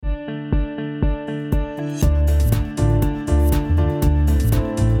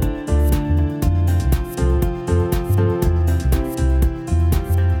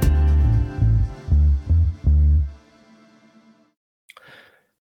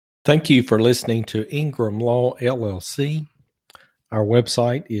Thank you for listening to Ingram Law, LLC. Our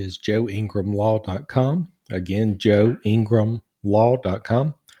website is joeingramlaw.com. Again,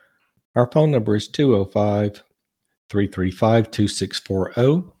 joeingramlaw.com. Our phone number is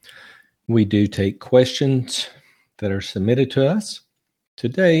 205-335-2640. We do take questions that are submitted to us.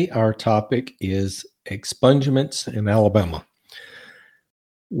 Today, our topic is expungements in Alabama.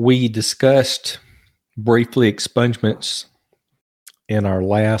 We discussed briefly expungements in our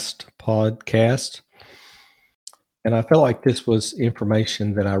last podcast, and I felt like this was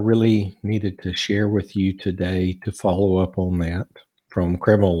information that I really needed to share with you today to follow up on that from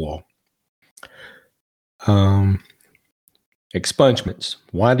criminal law. Expungements.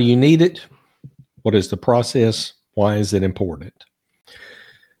 Why do you need it? What is the process? Why is it important?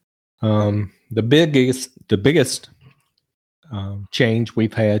 The biggest change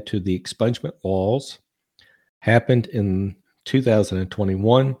we've had to the expungement laws happened in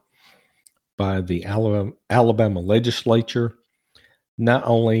 2021 by the Alabama legislature. Not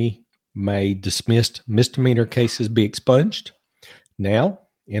only may dismissed misdemeanor cases be expunged, now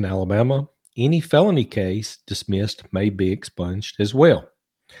in Alabama, any felony case dismissed may be expunged as well.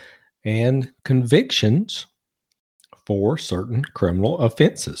 And convictions for certain criminal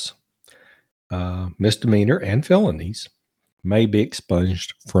offenses, misdemeanor and felonies, may be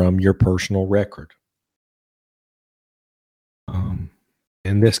expunged from your personal record.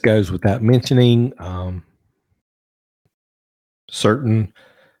 And this goes without mentioning certain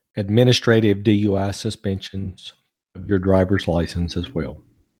administrative DUI suspensions of your driver's license as well.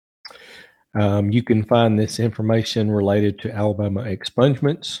 You can find this information related to Alabama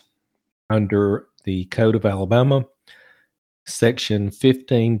expungements under the Code of Alabama, Section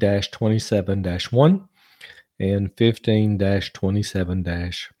 15-27-1 and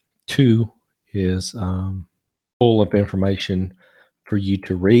 15-27-2 is full of information for you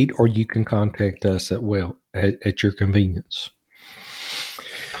to read, or you can contact us at your convenience.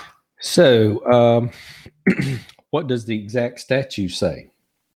 So, what does the exact statute say?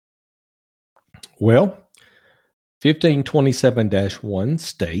 Well, 1527-1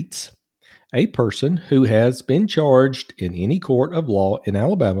 states, a person who has been charged in any court of law in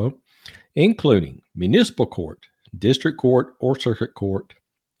Alabama, including municipal court, district court, or circuit court,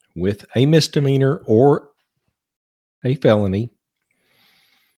 with a misdemeanor or a felony,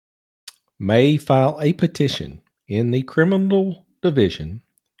 may file a petition in the criminal division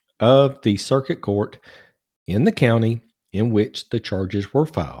of the circuit court in the county in which the charges were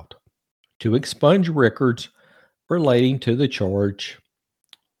filed to expunge records relating to the charge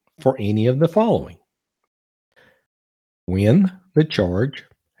for any of the following: when the charge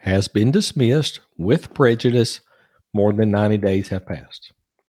has been dismissed with prejudice more than 90 days have passed,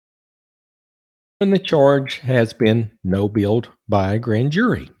 when the charge has been no-billed by a grand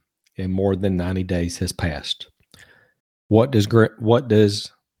jury and more than 90 days has passed. What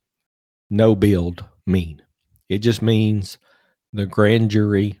does no-billed mean? It just means the grand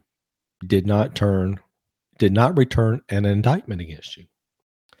jury did not return an indictment against you.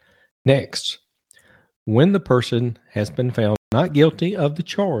 Next, when the person has been found not guilty of the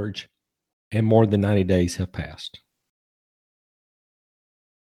charge and more than 90 days have passed.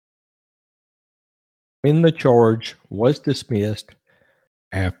 When the charge was dismissed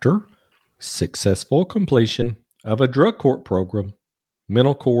after successful completion of a drug court program,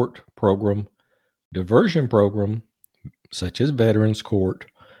 mental court program, diversion program, such as Veterans Court,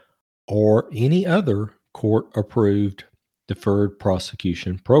 or any other court-approved deferred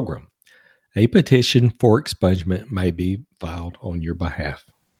prosecution program. A petition for expungement may be filed on your behalf.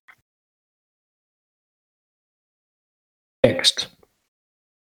 Next,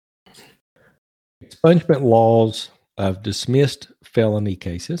 expungement laws of dismissed felony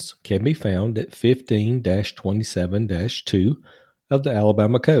cases can be found at 15-27-2 of the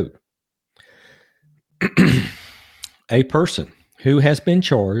Alabama Code. A person who has been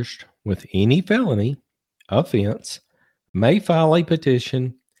charged with any felony offense may file a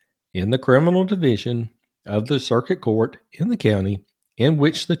petition in the criminal division of the circuit court in the county in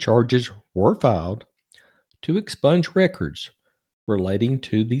which the charges were filed to expunge records relating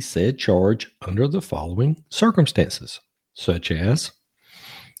to the said charge under the following circumstances, such as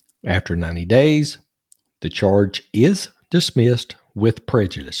after 90 days, the charge is dismissed with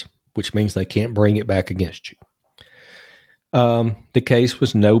prejudice, which means they can't bring it back against you. The case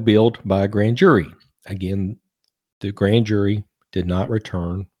was no-billed by a grand jury. Again, the grand jury did not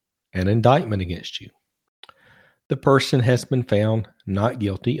return an indictment against you. The person has been found not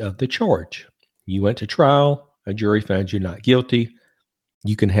guilty of the charge. You went to trial, a jury found you not guilty.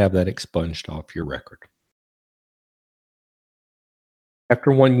 You can have that expunged off your record. after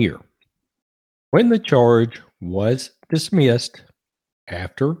 1 year. When the charge was dismissed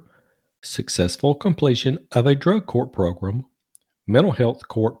after successful completion of a drug court program, mental health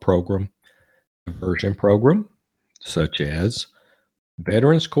court program, diversion program, such as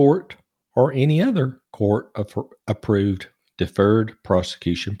Veterans Court or any other court approved deferred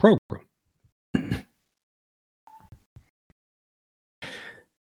prosecution program.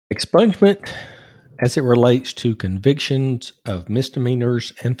 Expungement as it relates to convictions of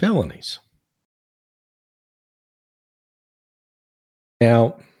misdemeanors and felonies.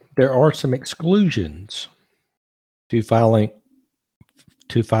 Now, there are some exclusions to filing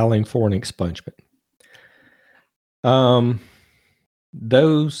for an expungement.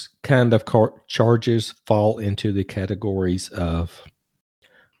 Those kind of charges fall into the categories of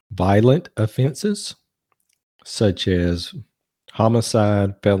violent offenses, such as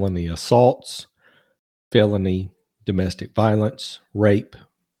homicide, felony assaults, felony domestic violence, rape,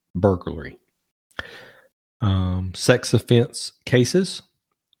 burglary. Sex offense cases,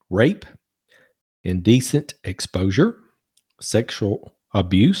 rape, indecent exposure, sexual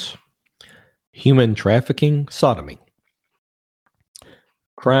abuse, human trafficking, sodomy.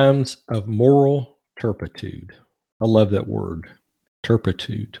 Crimes of moral turpitude. I love that word,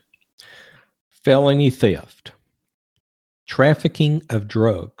 turpitude. Felony theft, trafficking of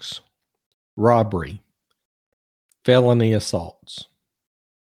drugs, robbery, felony assaults.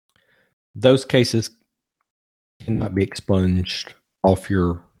 Those cases cannot be expunged off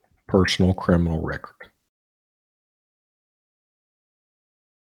your personal criminal record.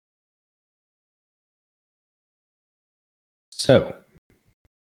 So,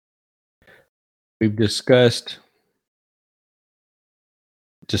 we've discussed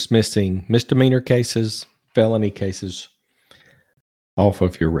dismissing misdemeanor cases, felony cases off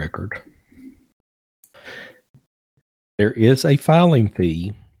of your record. There is a filing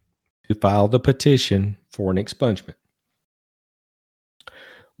fee to file the petition for an expungement.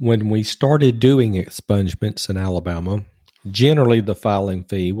 When we started doing expungements in Alabama, generally the filing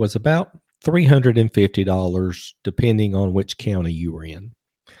fee was about $350, depending on which county you were in.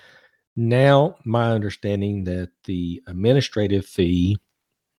 Now, my understanding that the administrative fee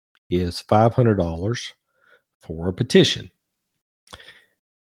is $500 for a petition.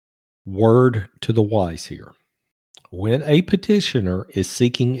 Word to the wise here. When a petitioner is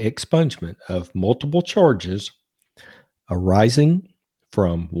seeking expungement of multiple charges arising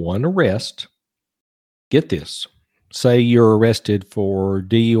from one arrest, get this, say you're arrested for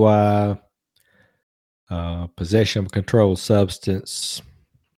DUI, possession of a controlled substance,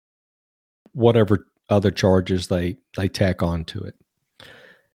 whatever other charges they tack on to it,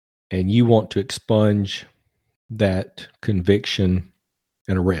 and you want to expunge that conviction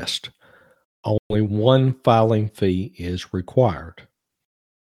and arrest. Only one filing fee is required.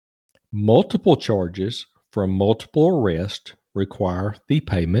 Multiple charges from multiple arrests require the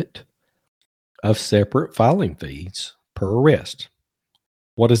payment of separate filing fees per arrest.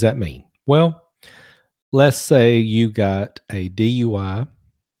 What does that mean? Well, let's say you got a DUI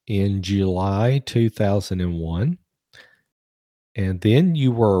in July 2001, and then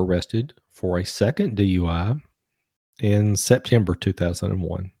you were arrested for a second DUI in September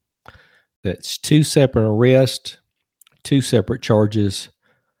 2001. That's two separate arrests, two separate charges,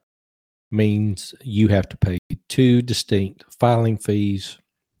 means you have to pay two distinct filing fees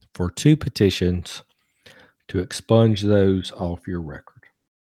for two petitions to expunge those off your record.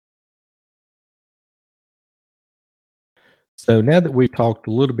 So now that we've talked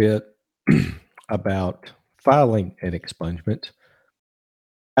a little bit about filing an expungement,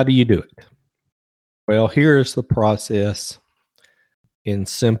 how do you do it? Well, here's the process in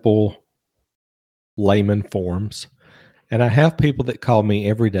simple layman forms. And I have people that call me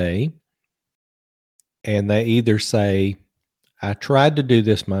every day, and they either say, I tried to do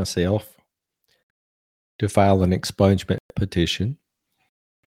this myself to file an expungement petition,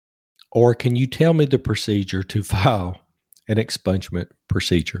 or can you tell me the procedure to file an expungement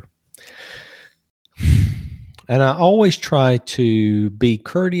procedure? And I always try to be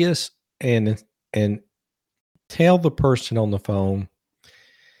courteous and tell the person on the phone,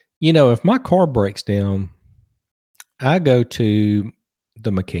 you know, if my car breaks down, I go to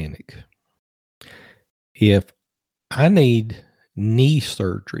the mechanic. If I need knee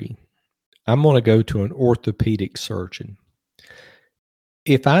surgery, I'm going to go to an orthopedic surgeon.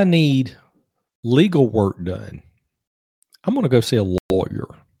 If I need legal work done, I'm going to go see a lawyer.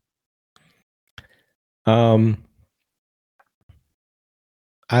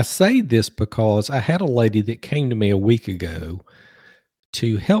 I say this because I had a lady that came to me a week ago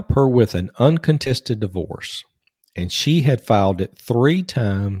to help her with an uncontested divorce. and she had filed it 3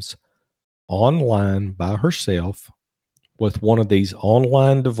 times online by herself with one of these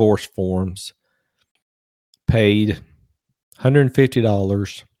online divorce forms, paid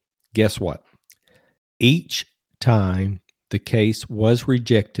 $150. Guess what? Each time the case was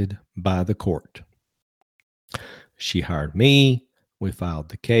rejected by the court. She hired me. We filed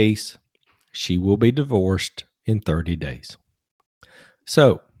the case. She will be divorced in 30 days.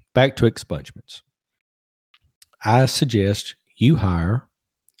 So, back to expungements. I suggest you hire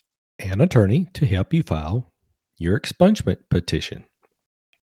an attorney to help you file your expungement petition.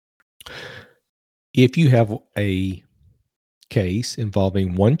 If you have a case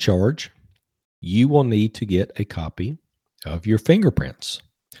involving one charge, you will need to get a copy of your fingerprints.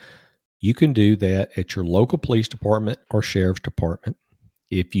 You can do that at your local police department or sheriff's department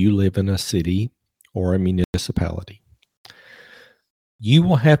if you live in a city or a municipality. You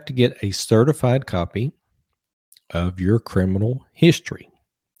will have to get a certified copy of your criminal history,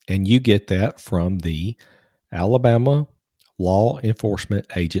 and you get that from the Alabama Law Enforcement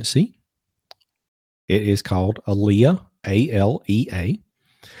Agency. It is called ALEA, ALEA.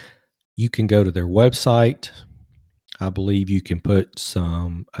 You can go to their website. I believe you can put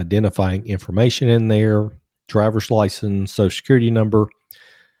some identifying information in there, driver's license, social security number.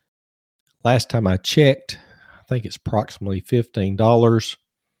 Last time I checked, I think it's approximately $15.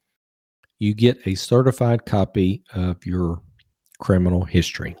 You get a certified copy of your criminal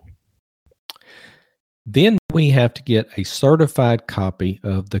history. Then we have to get a certified copy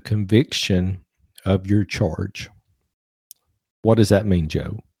of the conviction of your charge. What does that mean,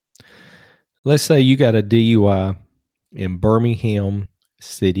 Joe? Let's say you got a DUI in Birmingham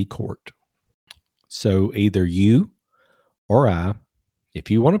City Court. So either you or I,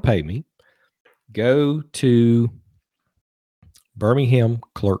 if you want to pay me, go to Birmingham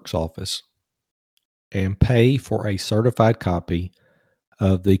clerk's office and pay for a certified copy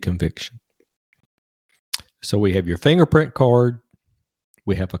of the conviction. So we have your fingerprint card.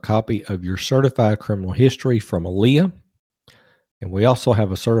 We have a copy of your certified criminal history from ALEA. And we also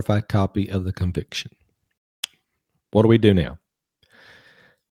have a certified copy of the conviction. What do we do now?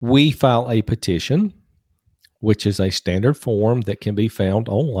 We file a petition, which is a standard form that can be found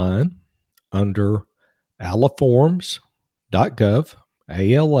online under alaforms.gov,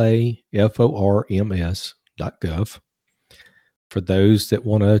 alaforms.gov. For those that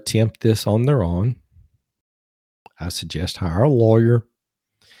want to attempt this on their own, I suggest hire a lawyer.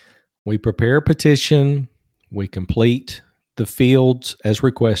 We prepare a petition. We complete the fields as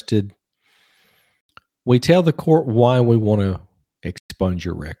requested. We tell the court why we want to expunge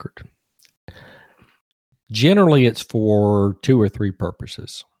your record. Generally, it's for 2 or 3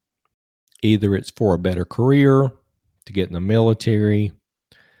 purposes. Either it's for a better career, to get in the military,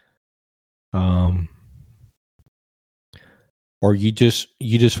 or you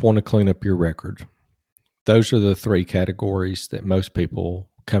just want to clean up your record. Those are the 3 categories that most people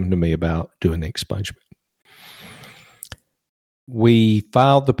come to me about doing the expungement. We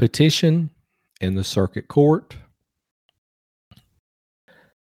filed the petition in the circuit court.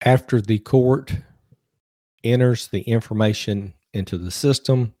 After the court enters the information into the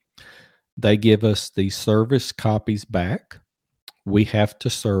system, they give us the service copies back. We have to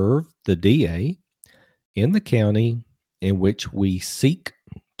serve the DA in the county in which we seek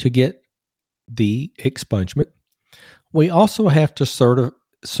to get the expungement. We also have to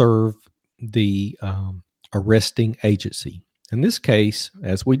serve the arresting agency. In this case,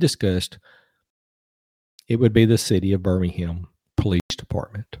 as we discussed, it would be the City of Birmingham Police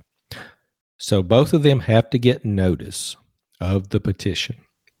Department. So both of them have to get notice of the petition.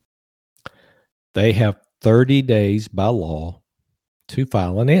 They have 30 days by law to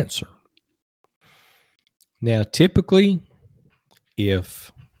file an answer. Now, typically,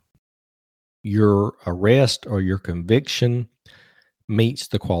 if your arrest or your conviction meets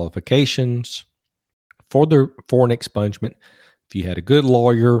the qualifications for an expungement, if you had a good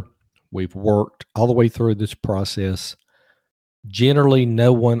lawyer, we've worked all the way through this process, generally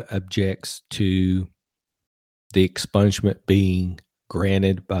no one objects to the expungement being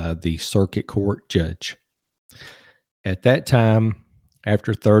granted by the circuit court judge. At that time,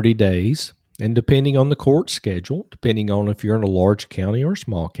 after 30 days, and depending on the court schedule, depending on if you're in a large county or a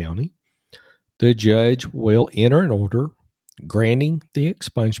small county, the judge will enter an order granting the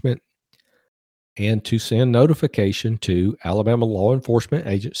expungement and to send notification to Alabama Law Enforcement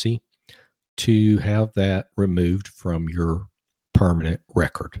Agency to have that removed from your permanent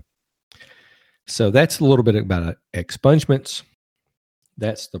record. So that's a little bit about expungements.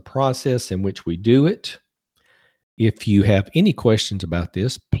 That's the process in which we do it. If you have any questions about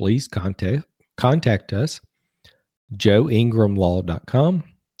this, please contact us. joeingramlaw.com,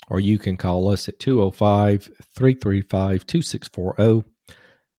 or you can call us at 205-335-2640.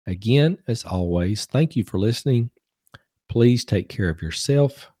 Again, as always, thank you for listening. Please take care of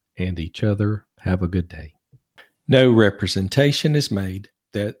yourself and each other. Have a good day. No representation is made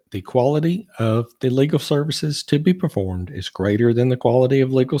that the quality of the legal services to be performed is greater than the quality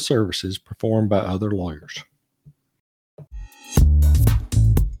of legal services performed by other lawyers.